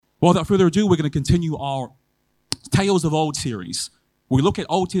Well, without further ado, we're going to continue our Tales of Old series. We look at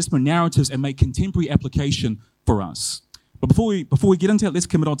Old Testament narratives and make contemporary application for us. But before we get into it, let's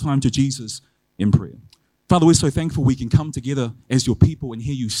commit our time to Jesus in prayer. Father, we're so thankful we can come together as your people and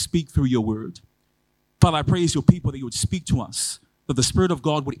hear you speak through your word. Father, I pray as your people that you would speak to us, that the Spirit of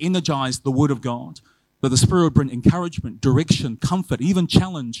God would energize the word of God, that the Spirit would bring encouragement, direction, comfort, even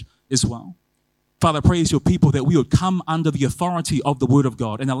challenge as well. Father, I pray as your people that we would come under the authority of the word of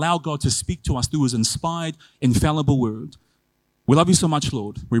God and allow God to speak to us through his inspired, infallible word. We love you so much,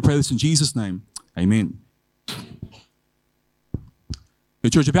 Lord. We pray this in Jesus' name. Amen. The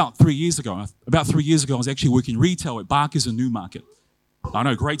church, about 3 years ago, I was actually working retail at Barker's in Newmarket. I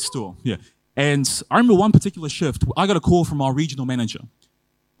know, great store, yeah. And I remember one particular shift, I got a call from our regional manager.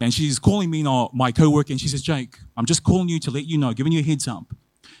 And she's calling me, my co-worker, and she says, Jake, I'm just calling you to let you know, giving you a heads up,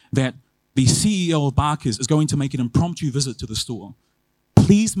 that the CEO of Barker's is going to make an impromptu visit to the store.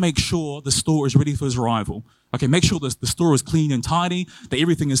 Please make sure the store is ready for his arrival. Okay, make sure the store is clean and tidy, that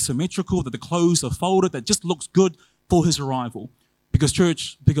everything is symmetrical, that the clothes are folded, that just looks good for his arrival. Because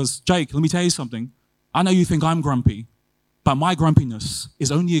Jake, let me tell you something. I know you think I'm grumpy, but my grumpiness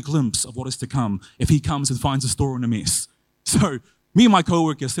is only a glimpse of what is to come if he comes and finds the store in a mess. So me and my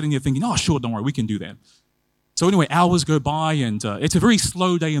co-worker are sitting there thinking, oh, sure, don't worry, we can do that. So anyway, hours go by, and it's a very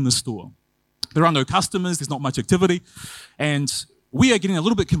slow day in the store. There are no customers, there's not much activity, and we are getting a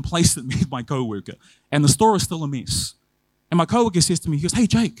little bit complacent, me and my co-worker, and the store is still a mess. And my co-worker says to me, he goes, hey,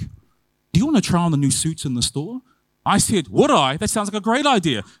 Jake, do you want to try on the new suits in the store? I said, would I? That sounds like a great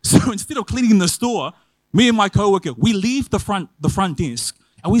idea. So instead of cleaning the store, me and my co-worker, we leave the front desk,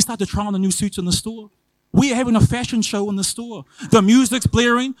 and we start to try on the new suits in the store. We are having a fashion show in the store. The music's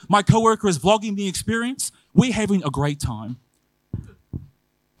blaring, my co-worker is vlogging the experience. We're having a great time.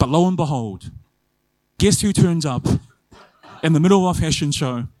 But lo and behold, guess who turns up in the middle of our fashion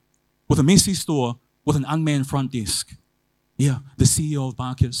show with a messy store with an unmanned front desk? Yeah, the CEO of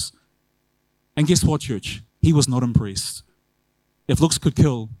Barker's. And guess what, church? He was not impressed. If looks could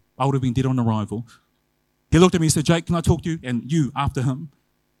kill, I would have been dead on arrival. He looked at me and said, Jake, can I talk to you? And you after him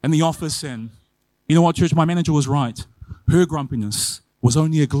in the office. And you know what, church? My manager was right. Her grumpiness was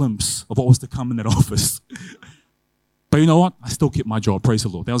only a glimpse of what was to come in that office. But you know what? I still kept my job. Praise the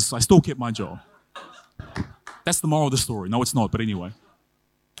Lord. I still kept my job. That's the moral of the story. No, it's not, but anyway.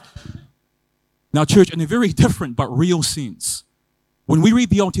 Now, church, in a very different but real sense, when we read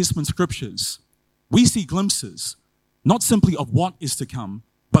the Old Testament scriptures, we see glimpses, not simply of what is to come,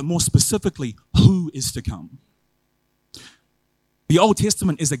 but more specifically, who is to come. The Old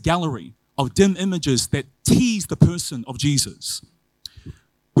Testament is a gallery of dim images that tease the person of Jesus.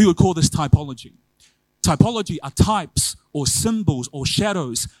 We would call this typology. Typology are types or symbols or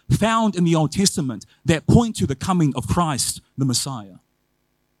shadows found in the Old Testament that point to the coming of Christ, the Messiah.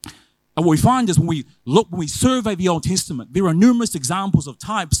 And what we find is when we survey the Old Testament, there are numerous examples of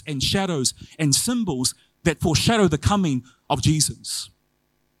types and shadows and symbols that foreshadow the coming of Jesus.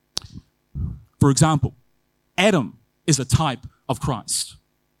 For example, Adam is a type of Christ.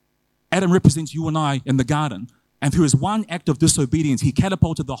 Adam represents you and I in the garden, and through his one act of disobedience, he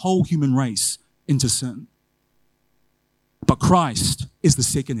catapulted the whole human race into sin. But Christ is the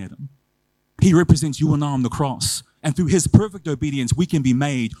second Adam. He represents you and I on the cross, and through his perfect obedience, we can be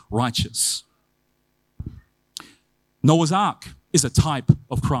made righteous. Noah's Ark is a type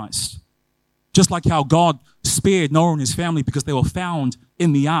of Christ. Just like how God spared Noah and his family because they were found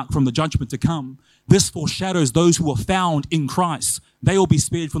in the ark from the judgment to come, this foreshadows those who are found in Christ. They will be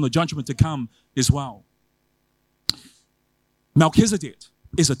spared from the judgment to come as well. Melchizedek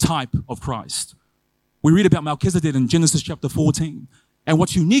is a type of Christ. We read about Melchizedek in Genesis chapter 14. And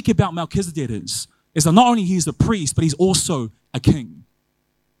what's unique about Melchizedek is that not only he's a priest, but he's also a king.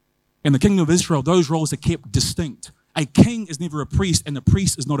 In the kingdom of Israel, those roles are kept distinct. A king is never a priest, and a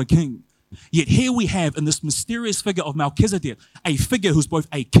priest is not a king. Yet here we have in this mysterious figure of Melchizedek, a figure who's both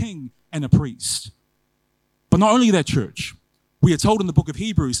a king and a priest. But not only that, church, we are told in the book of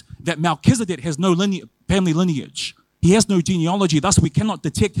Hebrews that Melchizedek has no family lineage. He has no genealogy, thus we cannot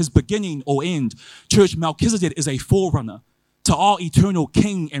detect his beginning or end. Church, Melchizedek is a forerunner to our eternal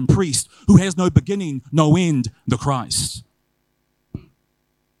king and priest who has no beginning, no end, the Christ.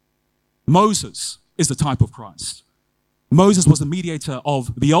 Moses is the type of Christ. Moses was the mediator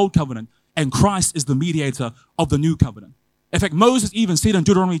of the old covenant, and Christ is the mediator of the new covenant. In fact, Moses even said in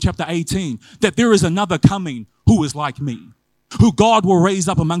Deuteronomy chapter 18 that there is another coming who is like me, who God will raise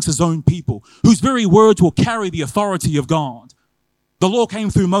up amongst his own people, whose very words will carry the authority of God. The law came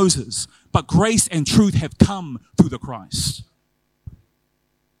through Moses, but grace and truth have come through the Christ.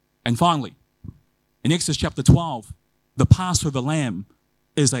 And finally, in Exodus chapter 12, the Passover lamb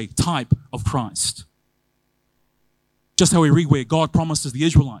is a type of Christ. Just how we read where God promises the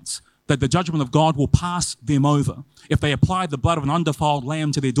Israelites that the judgment of God will pass them over if they apply the blood of an undefiled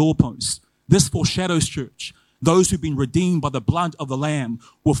lamb to their doorposts. This foreshadows, church, those who've been redeemed by the blood of the lamb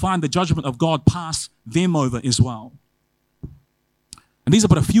will find the judgment of God pass them over as well. And these are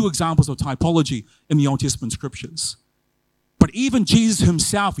but a few examples of typology in the Old Testament scriptures. But even Jesus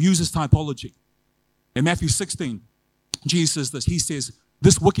himself uses typology. In Matthew 16, Jesus says this. He says,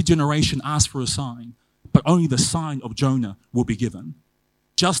 this wicked generation asks for a sign, but only the sign of Jonah will be given.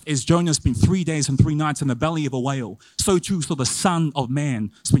 Just as Jonah spent 3 days and 3 nights in the belly of a whale, so too shall the Son of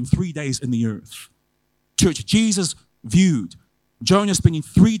Man spend 3 days in the earth. Church, Jesus viewed Jonah spending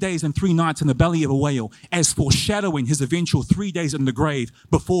 3 days and 3 nights in the belly of a whale as foreshadowing his eventual 3 days in the grave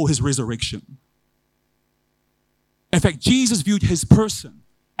before his resurrection. In fact, Jesus viewed his person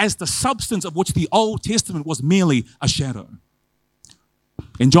as the substance of which the Old Testament was merely a shadow.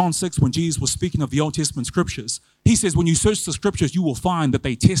 In John 6, when Jesus was speaking of the Old Testament scriptures, he says, when you search the scriptures, you will find that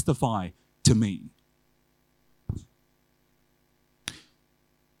they testify to me.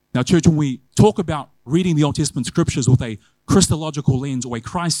 Now, church, when we talk about reading the Old Testament scriptures with a Christological lens or a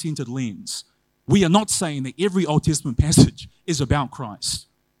Christ-centered lens, we are not saying that every Old Testament passage is about Christ.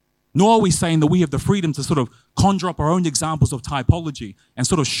 Nor are we saying that we have the freedom to sort of conjure up our own examples of typology and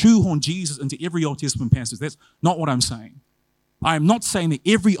sort of shoehorn Jesus into every Old Testament passage. That's not what I'm saying. I am not saying that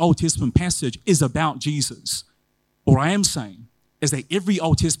every Old Testament passage is about Jesus. What I am saying is that every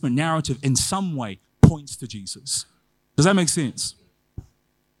Old Testament narrative in some way points to Jesus. Does that make sense?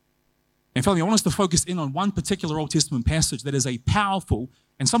 And finally, I want us to focus in on one particular Old Testament passage that is a powerful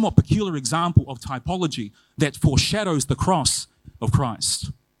and somewhat peculiar example of typology that foreshadows the cross of Christ.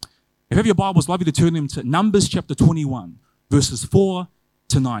 If you have your Bibles, I'd love you to turn them to Numbers chapter 21, verses 4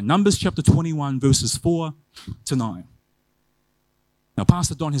 to 9. Numbers chapter 21, verses 4 to 9. Now,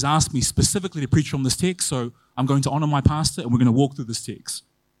 Pastor Don has asked me specifically to preach from this text, so I'm going to honor my pastor and we're going to walk through this text.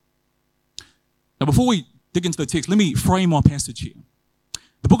 Now, before we dig into the text, let me frame our passage here.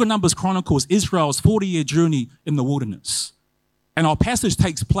 The book of Numbers chronicles Israel's 40-year journey in the wilderness. And our passage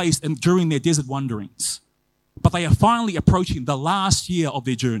takes place during their desert wanderings. But they are finally approaching the last year of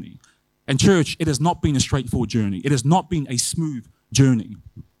their journey. And church, it has not been a straightforward journey. It has not been a smooth journey.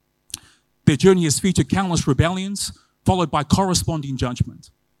 Their journey has featured countless rebellions, followed by corresponding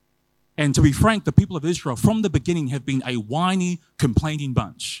judgment. And to be frank, the people of Israel from the beginning have been a whiny, complaining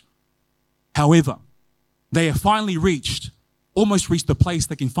bunch. However, they have finally almost reached the place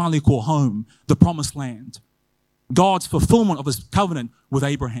they can finally call home, the promised land. God's fulfillment of his covenant with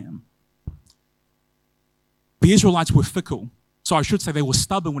Abraham. The Israelites were fickle. So I should say they were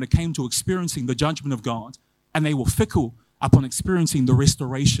stubborn when it came to experiencing the judgment of God. And they were fickle upon experiencing the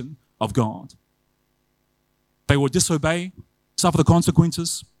restoration of God. They would disobey, suffer the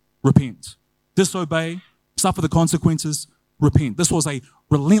consequences, repent. Disobey, suffer the consequences, repent. This was a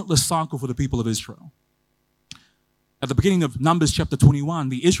relentless cycle for the people of Israel. At the beginning of Numbers chapter 21,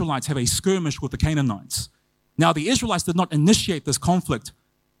 the Israelites have a skirmish with the Canaanites. Now, the Israelites did not initiate this conflict,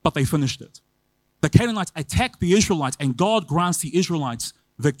 but they finished it. The Canaanites attack the Israelites, and God grants the Israelites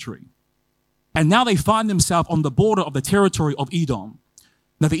victory. And now they find themselves on the border of the territory of Edom.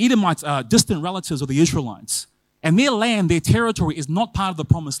 Now, the Edomites are distant relatives of the Israelites, and their land, their territory, is not part of the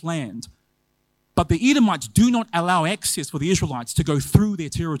promised land. But the Edomites do not allow access for the Israelites to go through their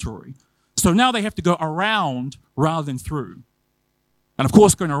territory. So now they have to go around rather than through. And of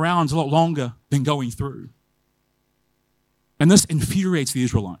course, going around is a lot longer than going through. And this infuriates the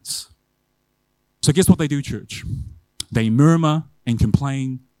Israelites. So guess what they do, church? They murmur and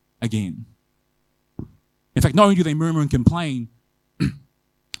complain again. In fact, not only do they murmur and complain,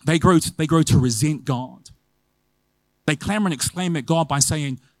 they grow to resent God. They clamor and exclaim at God by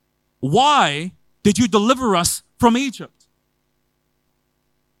saying, "Why did you deliver us from Egypt?"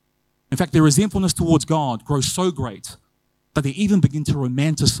 In fact, their resentfulness towards God grows so great that they even begin to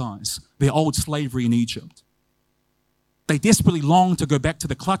romanticize their old slavery in Egypt. They desperately long to go back to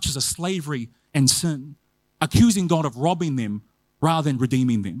the clutches of slavery and sin, accusing God of robbing them rather than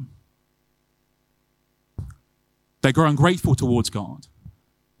redeeming them. They grow ungrateful towards God.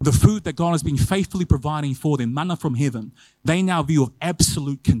 The food that God has been faithfully providing for them, manna from heaven, they now view with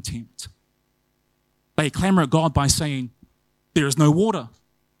absolute contempt. They clamor at God by saying, "There is no water.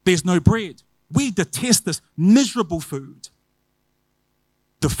 There's no bread. We detest this miserable food."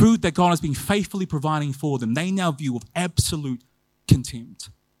 The food that God has been faithfully providing for them, they now view with absolute contempt.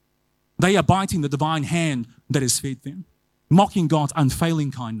 They are biting the divine hand that has fed them, mocking God's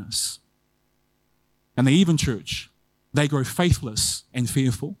unfailing kindness. And they even, church, they grow faithless and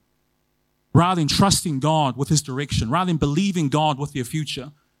fearful. rather than trusting God with his direction, rather than believing God with their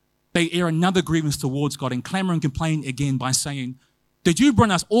future, they air another grievance towards God and clamor and complain again by saying, did you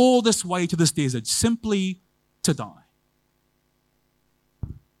bring us all this way to this desert simply to die?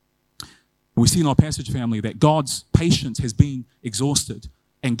 We see in our passage, family, that God's patience has been exhausted,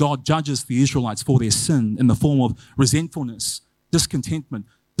 and God judges the Israelites for their sin in the form of resentfulness, discontentment,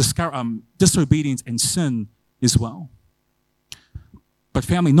 disobedience, and sin as well. But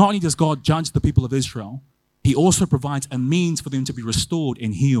family, not only does God judge the people of Israel, he also provides a means for them to be restored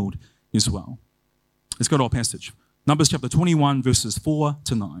and healed as well. Let's go to our passage. Numbers chapter 21, verses 4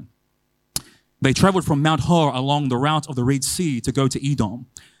 to 9. They traveled from Mount Hor along the route of the Red Sea to go to Edom,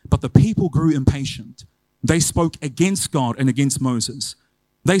 but the people grew impatient. They spoke against God and against Moses.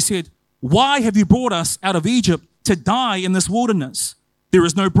 They said, why have you brought us out of Egypt to die in this wilderness? There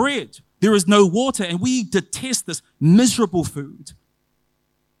is no bread, there is no water, and we detest this miserable food.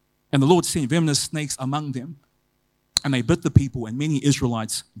 And the Lord sent venomous snakes among them, and they bit the people, and many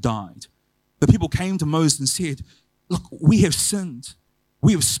Israelites died. The people came to Moses and said, look, we have sinned.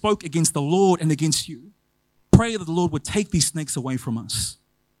 We have spoke against the Lord and against you. Pray that the Lord would take these snakes away from us.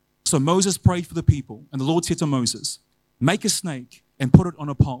 So Moses prayed for the people, and the Lord said to Moses, make a snake and put it on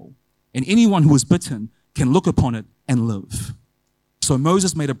a pole, and anyone who is bitten can look upon it and live. So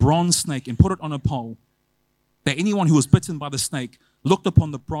Moses made a bronze snake and put it on a pole, that anyone who was bitten by the snake looked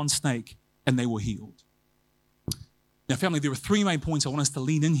upon the bronze snake and they were healed. Now, family, there are three main points I want us to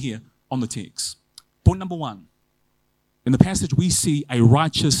lean in here on the text. Point number one, in the passage we see a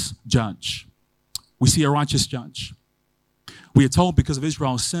righteous judge. We see a righteous judge. We are told because of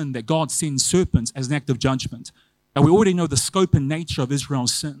Israel's sin that God sends serpents as an act of judgment. And we already know the scope and nature of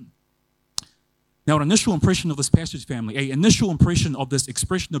Israel's sin. Now, an initial impression of this passage, family, an initial impression of this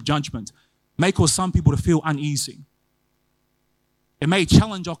expression of judgment may cause some people to feel uneasy. It may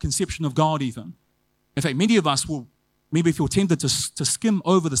challenge our conception of God even. In fact, many of us will maybe feel tempted to skim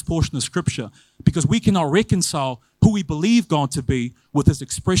over this portion of Scripture because we cannot reconcile who we believe God to be with this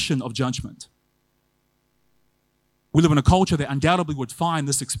expression of judgment. We live in a culture that undoubtedly would find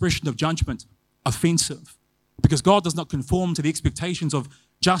this expression of judgment offensive because God does not conform to the expectations of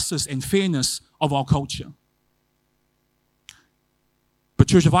justice and fairness of our culture. But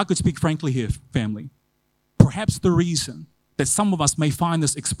church, if I could speak frankly here, family, perhaps the reason that some of us may find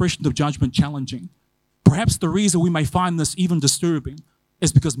this expression of judgment challenging, perhaps the reason we may find this even disturbing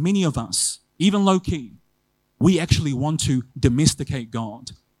is because many of us, even low-key, we actually want to domesticate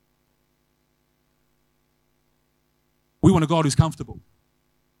God. We want a God who's comfortable.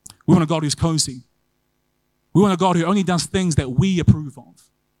 We want a God who's cozy. We want a God who only does things that we approve of.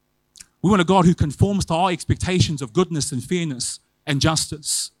 We want a God who conforms to our expectations of goodness and fairness and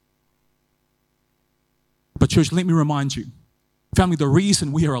justice. But church, let me remind you, family, the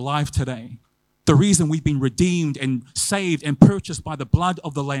reason we are alive today, the reason we've been redeemed and saved and purchased by the blood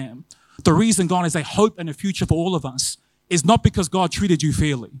of the Lamb, the reason God has a hope and a future for all of us is not because God treated you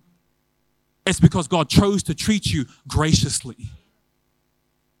fairly. It's because God chose to treat you graciously.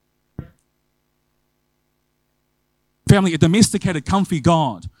 Family, a domesticated, comfy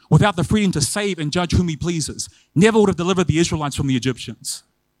God, without the freedom to save and judge whom he pleases, never would have delivered the Israelites from the Egyptians.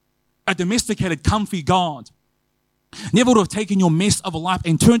 A domesticated, comfy God never would have taken your mess of a life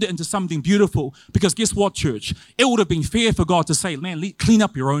and turned it into something beautiful. Because guess what, church? It would have been fair for God to say, man, clean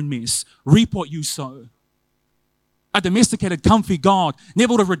up your own mess. Reap what you sow. A domesticated, comfy God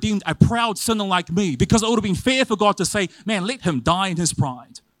never would have redeemed a proud sinner like me, because it would have been fair for God to say, man, let him die in his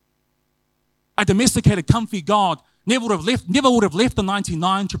pride. A domesticated, comfy God never would have left the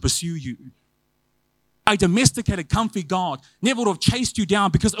 99 to pursue you. A domesticated, comfy God never would have chased you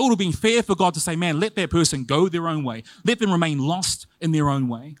down, because it would have been fair for God to say, man, let that person go their own way. Let them remain lost in their own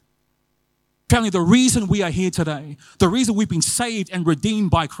way. Family, the reason we are here today, the reason we've been saved and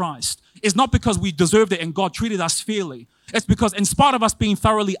redeemed by Christ is not because we deserved it and God treated us fairly. It's because in spite of us being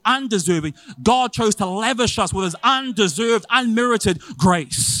thoroughly undeserving, God chose to lavish us with his undeserved, unmerited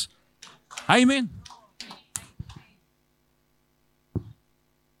grace. Amen.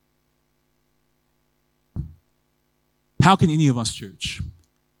 How can any of us, church,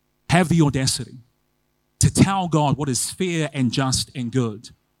 have the audacity to tell God what is fair and just and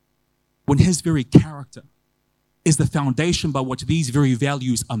good when his very character is the foundation by which these very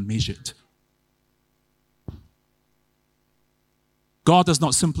values are measured? God does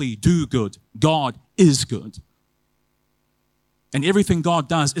not simply do good. God is good. And everything God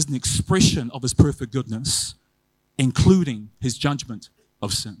does is an expression of his perfect goodness, including his judgment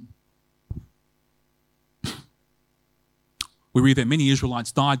of sin. We read that many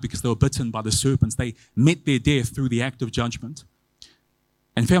Israelites died because they were bitten by the serpents. They met their death through the act of judgment.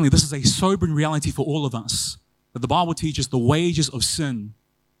 And family, this is a sobering reality for all of us, that the Bible teaches the wages of sin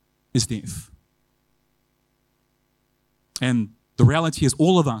is death. And the reality is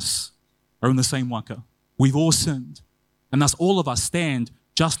all of us are in the same waka. We've all sinned. And thus all of us stand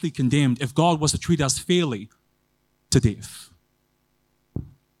justly condemned if God was to treat us fairly to death.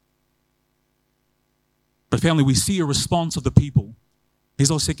 But family, we see a response of the people.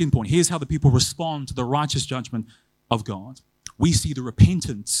 Here's our second point. Here's how the people respond to the righteous judgment of God. We see the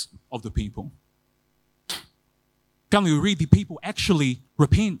repentance of the people. Family, we read the people actually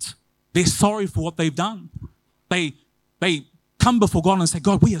repent. They're sorry for what they've done. They come before God and say,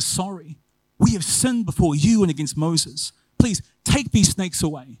 God, we are sorry. We have sinned before you and against Moses. Please take these snakes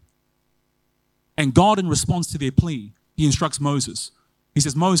away. And God, in response to their plea, he instructs Moses. He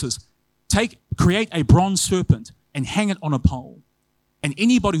says, Moses, create a bronze serpent and hang it on a pole. And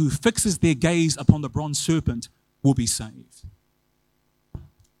anybody who fixes their gaze upon the bronze serpent will be saved.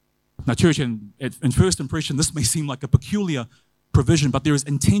 Now, church, in first impression, this may seem like a peculiar provision, but there is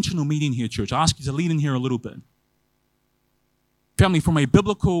intentional meaning here, church. I ask you to lean in here a little bit. Family, from a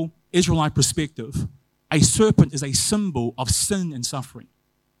biblical Israelite perspective, a serpent is a symbol of sin and suffering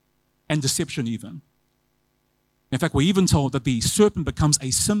and deception even. In fact, we're even told that the serpent becomes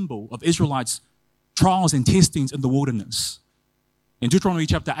a symbol of Israelites' trials and testings in the wilderness. In Deuteronomy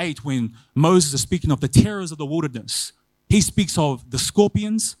chapter 8, when Moses is speaking of the terrors of the wilderness, he speaks of the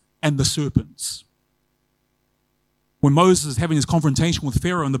scorpions and the serpents. When Moses is having his confrontation with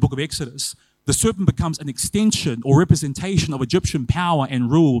Pharaoh in the book of Exodus, the serpent becomes an extension or representation of Egyptian power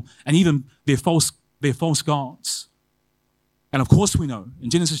and rule and even their false gods. And of course we know in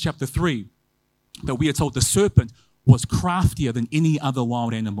Genesis chapter 3 that we are told the serpent was craftier than any other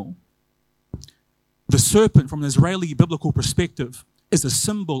wild animal. The serpent, from an Israeli biblical perspective, is a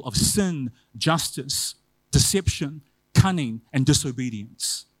symbol of sin, justice, deception, cunning, and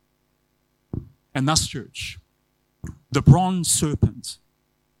disobedience. And thus, church, the bronze serpent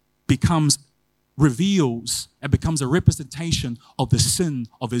reveals and becomes a representation of the sin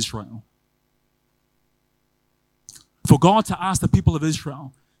of Israel. For God to ask the people of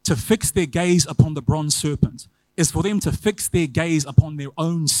Israel to fix their gaze upon the bronze serpent is for them to fix their gaze upon their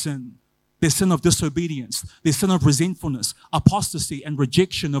own sin, their sin of disobedience, their sin of resentfulness, apostasy, and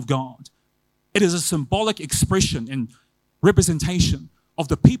rejection of God. It is a symbolic expression and representation of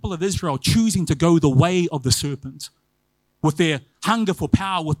the people of Israel choosing to go the way of the serpent, with their hunger for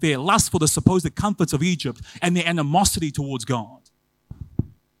power, with their lust for the supposed comforts of Egypt, and their animosity towards God.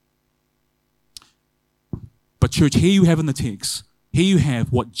 But church, here you have in the text, here you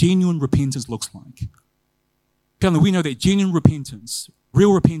have what genuine repentance looks like. Family, we know that genuine repentance,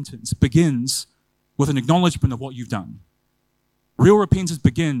 real repentance, begins with an acknowledgement of what you've done. Real repentance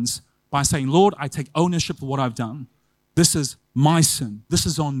begins by saying, Lord, I take ownership of what I've done. This is my sin. This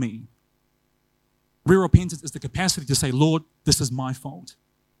is on me. Real repentance is the capacity to say, Lord, this is my fault.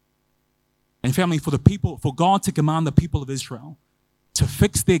 And family, for God to command the people of Israel to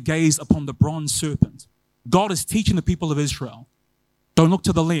fix their gaze upon the bronze serpent, God is teaching the people of Israel, don't look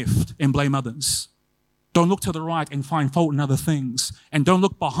to the left and blame others. Don't look to the right and find fault in other things. And don't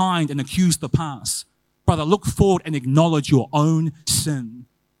look behind and accuse the past. Brother, look forward and acknowledge your own sin.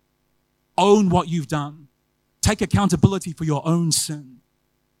 Own what you've done. Take accountability for your own sin.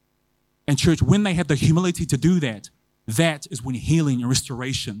 And church, when they had the humility to do that, that is when healing and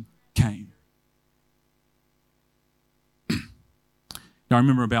restoration came. Now, I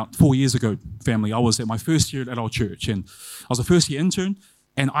remember about 4 years ago, family, I was at my first year at our church, and I was a first-year intern,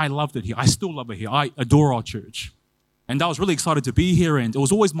 and I loved it here. I still love it here. I adore our church. And I was really excited to be here, and it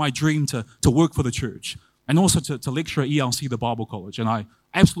was always my dream to work for the church and also to lecture at ELC, the Bible College, and I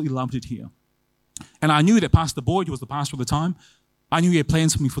absolutely loved it here. And I knew that Pastor Boyd, who was the pastor at the time, I knew he had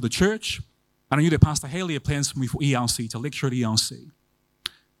plans for me for the church, and I knew that Pastor Haley had plans for me for ELC, to lecture at ELC.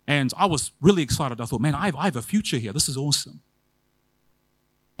 And I was really excited. I thought, man, I have a future here. This is awesome.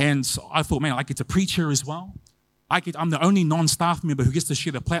 And so I thought, man, I get to preach here as well. I'm the only non-staff member who gets to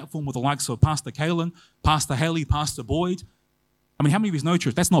share the platform with the likes of Pastor Kalen, Pastor Haley, Pastor Boyd. I mean, how many of you know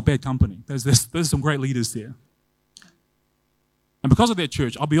church? That's not bad company. There's some great leaders there. And because of that,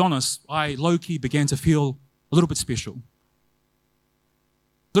 church, I'll be honest, I low-key began to feel a little bit special.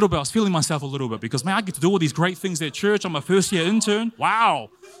 A little bit, I was feeling myself a little bit because, man, I get to do all these great things at church. I'm a first-year intern. Wow.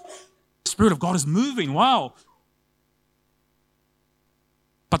 The Spirit of God is moving. Wow.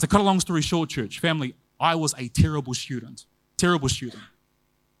 But to cut a long story short, church, family, I was a terrible student. Terrible student.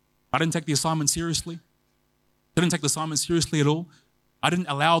 I didn't take the assignment seriously. Didn't take the assignment seriously at all. I didn't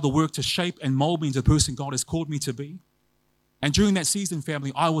allow the work to shape and mold me into the person God has called me to be. And during that season,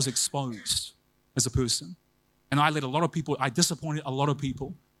 family, I was exposed as a person. And I disappointed a lot of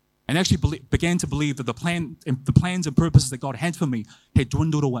people, and actually began to believe that the plans and purposes that God had for me had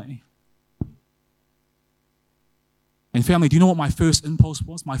dwindled away. And family, do you know what my first impulse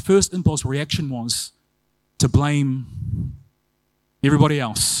was? My first impulse reaction was to blame everybody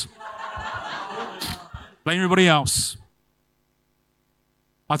else. Blame everybody else.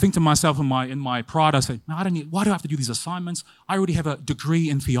 I think to myself in my pride, I say, no, why do I have to do these assignments? I already have a degree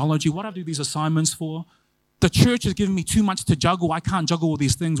in theology. What do I do these assignments for? The church has given me too much to juggle. I can't juggle all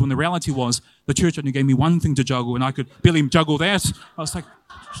these things, when the reality was the church only gave me one thing to juggle, and I could barely juggle that. I was like,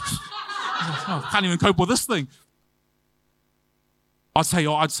 I can't even cope with this thing. I'd say,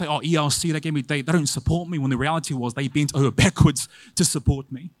 ELC, they don't support me, when the reality was they bent over backwards to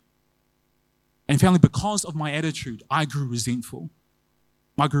support me. And family, because of my attitude, I grew resentful.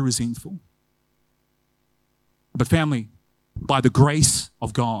 But family, by the grace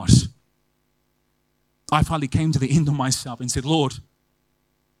of God, I finally came to the end of myself and said, Lord,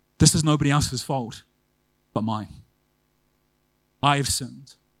 this is nobody else's fault but mine. I have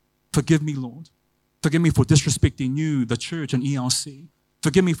sinned. Forgive me, Lord. Forgive me for disrespecting you, the church, and ELC.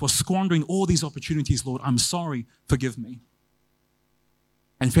 Forgive me for squandering all these opportunities, Lord. I'm sorry. Forgive me.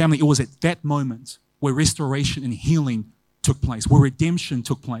 And family, it was at that moment where restoration and healing took place, where redemption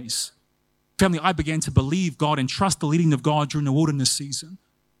took place. Family, I began to believe God and trust the leading of God during the wilderness season.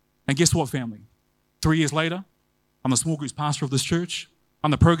 And guess what, family? 3 years later, I'm the small groups pastor of this church.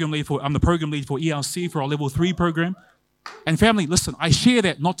 I'm the program lead for ELC for our level 3 program. And family, listen, I share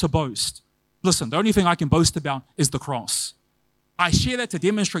that not to boast. Listen, the only thing I can boast about is the cross. I share that to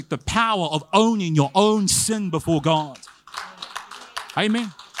demonstrate the power of owning your own sin before God.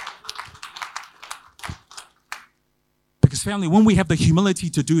 Amen. Because family, when we have the humility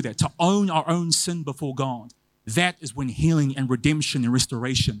to do that, to own our own sin before God, that is when healing and redemption and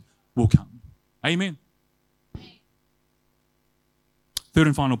restoration will come. Amen. Third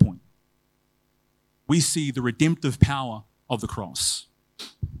and final point. We see the redemptive power of the cross.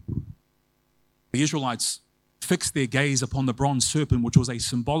 The Israelites fixed their gaze upon the bronze serpent, which was a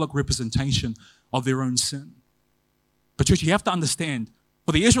symbolic representation of their own sin. But church, you have to understand,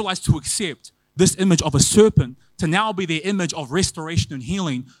 for the Israelites to accept this image of a serpent to now be their image of restoration and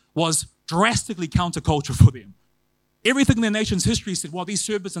healing was drastically counterculture for them. Everything in their nation's history said, well, these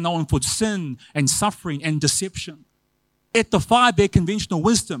serpents are known for sin and suffering and deception. It defied their conventional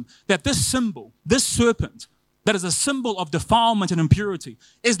wisdom that this symbol, this serpent, that is a symbol of defilement and impurity,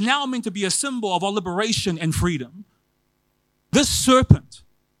 is now meant to be a symbol of our liberation and freedom. This serpent,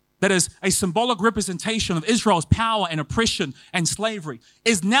 that is a symbolic representation of Israel's power and oppression and slavery,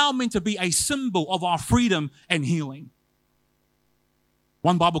 is now meant to be a symbol of our freedom and healing.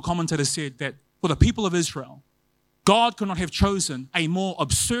 One Bible commentator said that for the people of Israel, God could not have chosen a more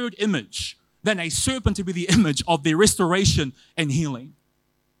absurd image than a serpent to be the image of their restoration and healing.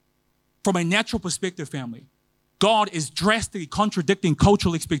 From a natural perspective, family, God is drastically contradicting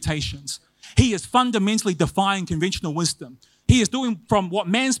cultural expectations. He is fundamentally defying conventional wisdom. He is doing from what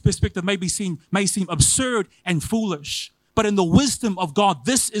man's perspective may seem absurd and foolish. But in the wisdom of God,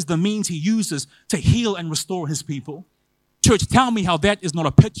 this is the means he uses to heal and restore his people. Church, tell me how that is not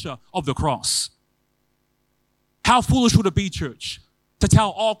a picture of the cross. How foolish would it be, church, to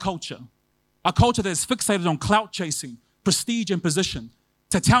tell our culture, a culture that is fixated on clout chasing, prestige and position,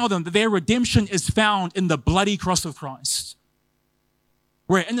 to tell them that their redemption is found in the bloody cross of Christ,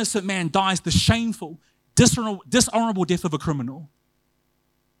 where an innocent man dies the shameful, dishonorable death of a criminal.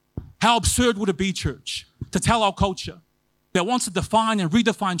 How absurd would it be, church, to tell our culture that wants to define and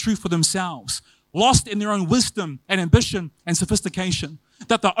redefine truth for themselves, lost in their own wisdom and ambition and sophistication,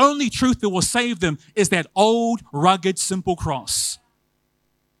 that the only truth that will save them is that old, rugged, simple cross.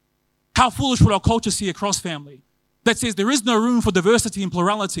 How foolish would our culture see a cross, family, that says there is no room for diversity and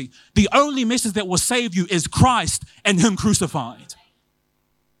plurality. The only message that will save you is Christ and him crucified.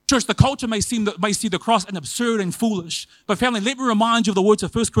 Church, the culture may see the cross as absurd and foolish. But family, let me remind you of the words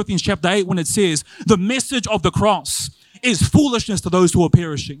of 1 Corinthians chapter 8 when it says, the message of the cross is foolishness to those who are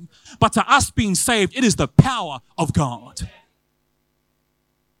perishing. But to us being saved, it is the power of God.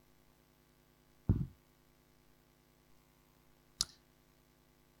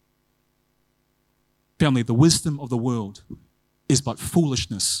 Family, the wisdom of the world is but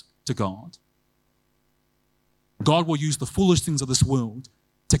foolishness to God. God will use the foolish things of this world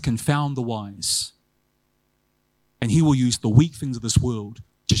to confound the wise. And he will use the weak things of this world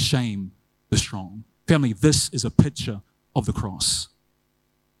to shame the strong. Family, this is a picture of the cross.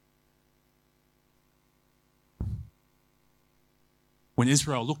 When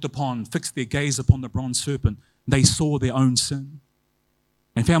Israel fixed their gaze upon the bronze serpent, they saw their own sin.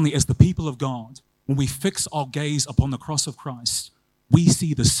 And family, as the people of God, when we fix our gaze upon the cross of Christ, we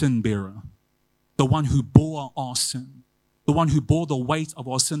see the sin bearer, the one who bore our sin, the one who bore the weight of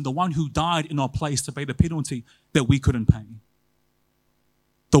our sin, the one who died in our place to pay the penalty that we couldn't pay.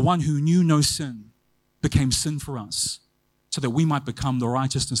 The one who knew no sin became sin for us so that we might become the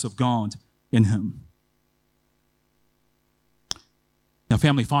righteousness of God in him. Now,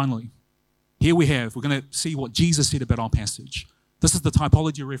 family, finally, here we're going to see what Jesus said about our passage. This is the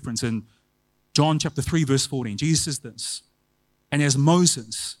typology reference in John chapter 3, verse 14. Jesus says this, "And as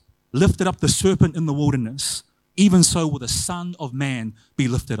Moses lifted up the serpent in the wilderness, even so will the Son of Man be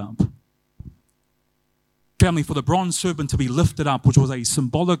lifted up." Family, for the bronze serpent to be lifted up, which was a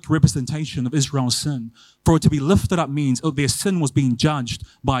symbolic representation of Israel's sin, for it to be lifted up means their sin was being judged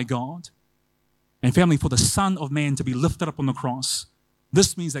by God. And family, for the Son of Man to be lifted up on the cross,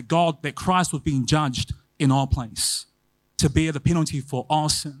 this means that Christ was being judged in our place, to bear the penalty for our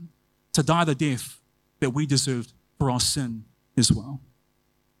sin, to die the death that we deserved for our sin as well.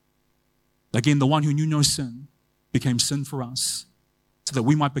 Again, the one who knew no sin became sin for us, so that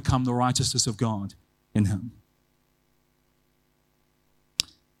we might become the righteousness of God in him.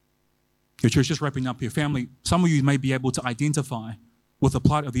 Your church, just wrapping up here. Family, some of you may be able to identify with the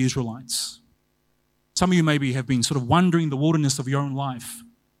plight of the Israelites. Some of you maybe have been sort of wandering the wilderness of your own life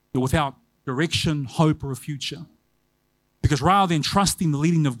without direction, hope, or a future. Because rather than trusting the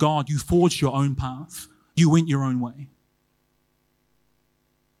leading of God, you forged your own path. You went your own way.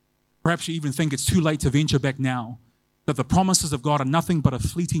 Perhaps you even think it's too late to venture back now, that the promises of God are nothing but a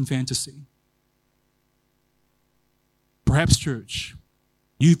fleeting fantasy. Perhaps, church,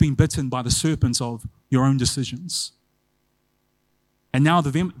 you've been bitten by the serpents of your own decisions. And now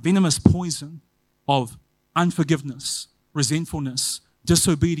the venomous poison of unforgiveness, resentfulness,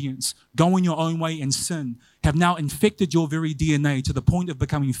 disobedience, going your own way and sin have now infected your very DNA to the point of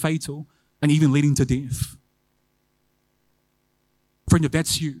becoming fatal and even leading to death. Friend, if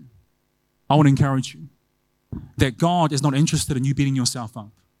that's you, I want to encourage you that God is not interested in you beating yourself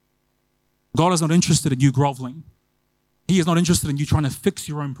up. God is not interested in you groveling. He is not interested in you trying to fix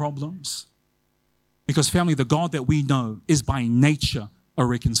your own problems. Because family, the God that we know is by nature a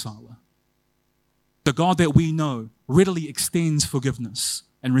reconciler. The God that we know readily extends forgiveness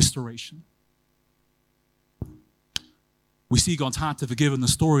and restoration. We see God's heart to forgive in the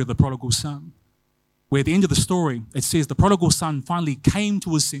story of the prodigal son, where at the end of the story, it says the prodigal son finally came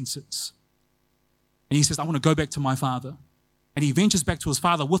to his senses. And he says, I want to go back to my father. And he ventures back to his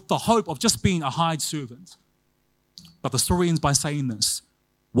father with the hope of just being a hired servant. But the story ends by saying this: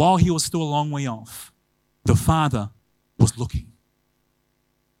 while he was still a long way off, the father was looking.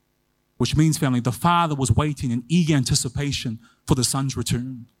 Which means, family, the father was waiting in eager anticipation for the son's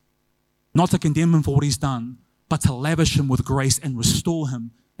return. Not to condemn him for what he's done, but to lavish him with grace and restore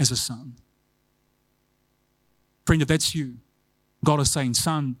him as a son. Friend, if that's you, God is saying,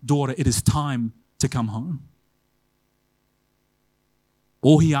 son, daughter, it is time to come home.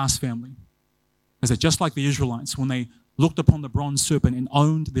 All he asks, family, is that just like the Israelites, when they looked upon the bronze serpent and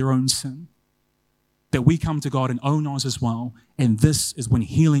owned their own sin, that we come to God and own ours as well, and this is when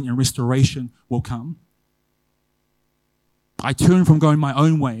healing and restoration will come. I turn from going my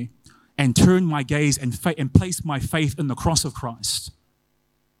own way and turn my gaze and place my faith in the cross of Christ,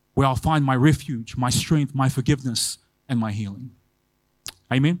 where I'll find my refuge, my strength, my forgiveness, and my healing.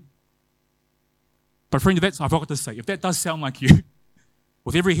 Amen? But friend, I forgot to say, if that does sound like you,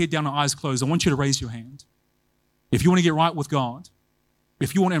 with every head down and eyes closed, I want you to raise your hand. If you want to get right with God,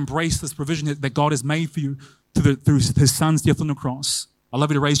 if you want to embrace this provision that God has made for you through his son's death on the cross, I'd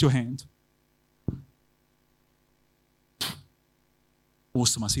love you to raise your hand.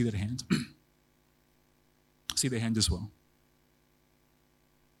 Awesome, I see that hand. I see that hand as well.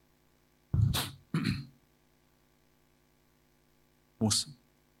 Awesome.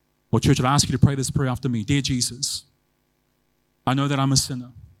 Well, church, I'd ask you to pray this prayer after me. Dear Jesus, I know that I'm a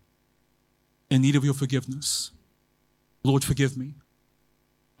sinner in need of your forgiveness. Lord, forgive me.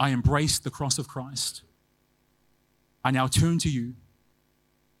 I embrace the cross of Christ. I now turn to you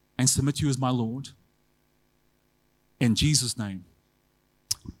and submit to you as my Lord. In Jesus' name,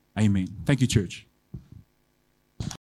 amen. Thank you, church.